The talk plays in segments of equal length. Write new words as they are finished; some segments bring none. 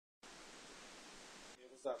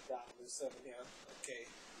What's up, Dominoes 7 here? Okay.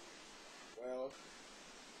 Well,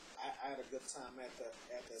 I had a good time at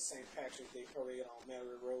the St. Patrick's Day parade on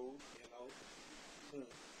Mary Road.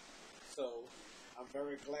 So I'm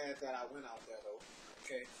very glad that I went out there though.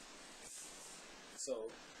 Okay.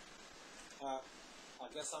 So I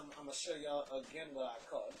guess I'm gonna show y'all again what I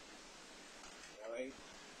caught. All right.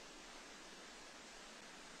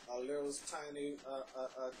 A little tiny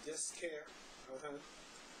disc here.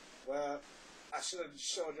 Well, I should have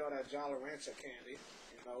showed y'all that Jolly Rancher candy,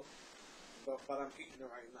 but I'm eating it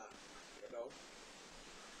right now,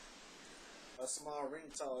 A small ring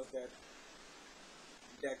toss that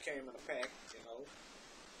came in a pack,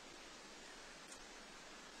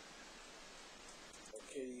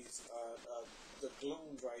 Okay, the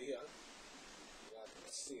glooms right here. Y'all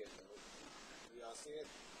can see it though. Y'all see it?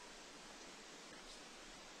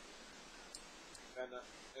 And a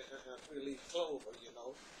 3-leaf clover,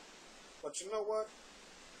 But you know what?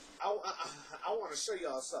 I want to show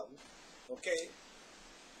y'all something, okay?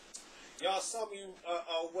 Y'all saw me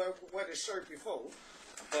wear the shirt before,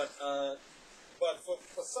 but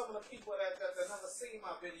for some of the people that never seen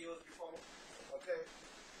my videos before, okay?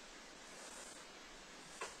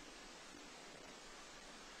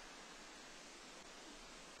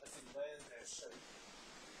 Let's see, where is that shirt?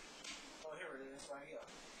 Oh, here it is, right here.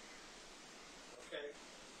 Okay,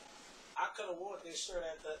 I could have worn this shirt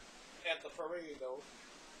at the parade though.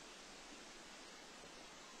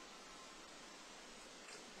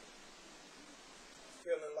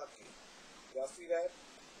 Feeling lucky. Y'all see that?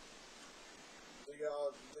 Do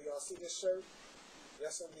y'all see this shirt?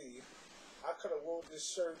 Yes indeed. I could have worn this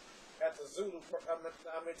shirt at the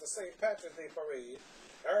the St. Patrick's Day parade.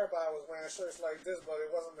 Everybody was wearing shirts like this, but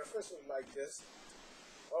it wasn't officially like this.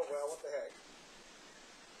 Oh well, what the heck?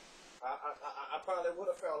 I probably would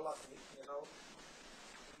have felt lucky,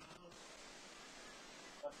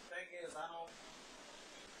 But the thing is, I don't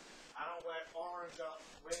wear orange or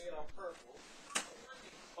red or purple.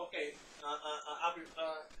 Okay, I'll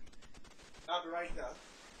be right there.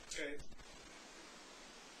 Okay.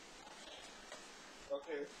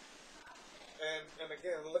 Okay. And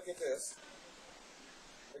again, look at this.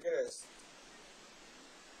 Look at this.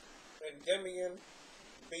 Endymion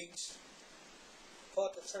Beach.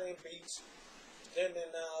 Pontchartrain Beach, then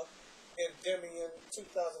Endymion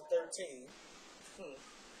 2013.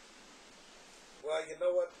 Well, you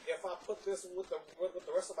know what? If I put this with the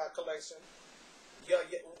rest of my collection,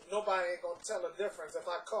 nobody ain't gonna tell the difference. If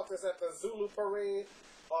I caught this at the Zulu parade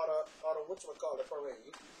or the whatchamacallit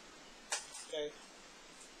parade, okay.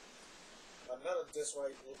 Another disc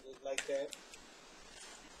right like that.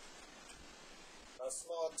 A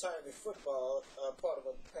small tiny football part of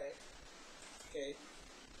a pack. Okay,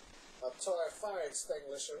 a toy fire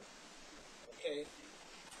extinguisher, okay,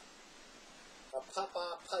 a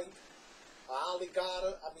Popeye pipe,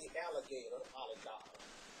 alligator,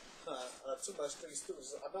 too much Three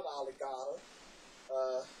Stooges, another alligator,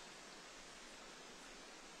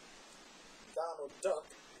 Donald Duck,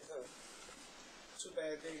 too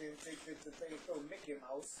bad they didn't throw Mickey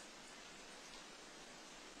Mouse,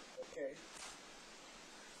 okay,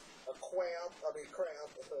 a crab,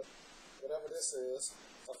 whatever this is,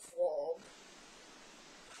 a frog.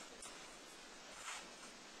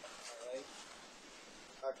 Alright.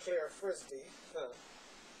 A clear frisbee.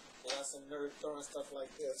 Yeah, some nerd throwing stuff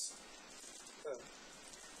like this.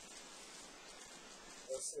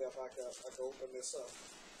 Let's see if I can open this up.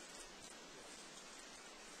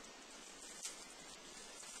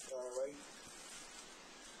 Alright.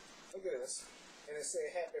 Look at this. And it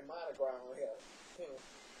said Happy Mardi Gras on here.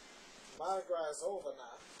 Mardi Gras is over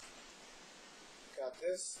now. Got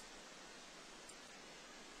this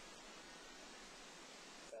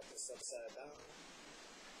upside down.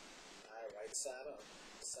 Alright, right side up,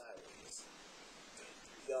 sideways.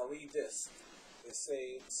 Y'all read this. It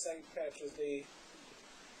says St. Patrick's Day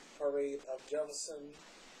Parade of Jefferson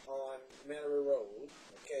on Mary Road.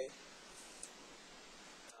 Okay.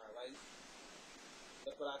 Alright.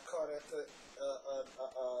 Look what I caught at the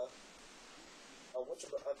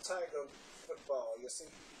a tiger football, you see?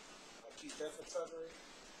 Keep that for treasury.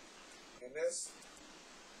 And this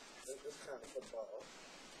kind of football.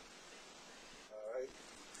 Alright.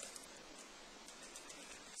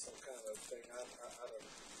 Some kind of thing. I don't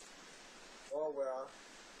know. Oh well.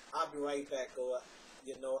 I'll be right back,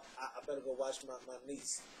 I better go watch my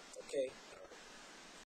niece. Okay?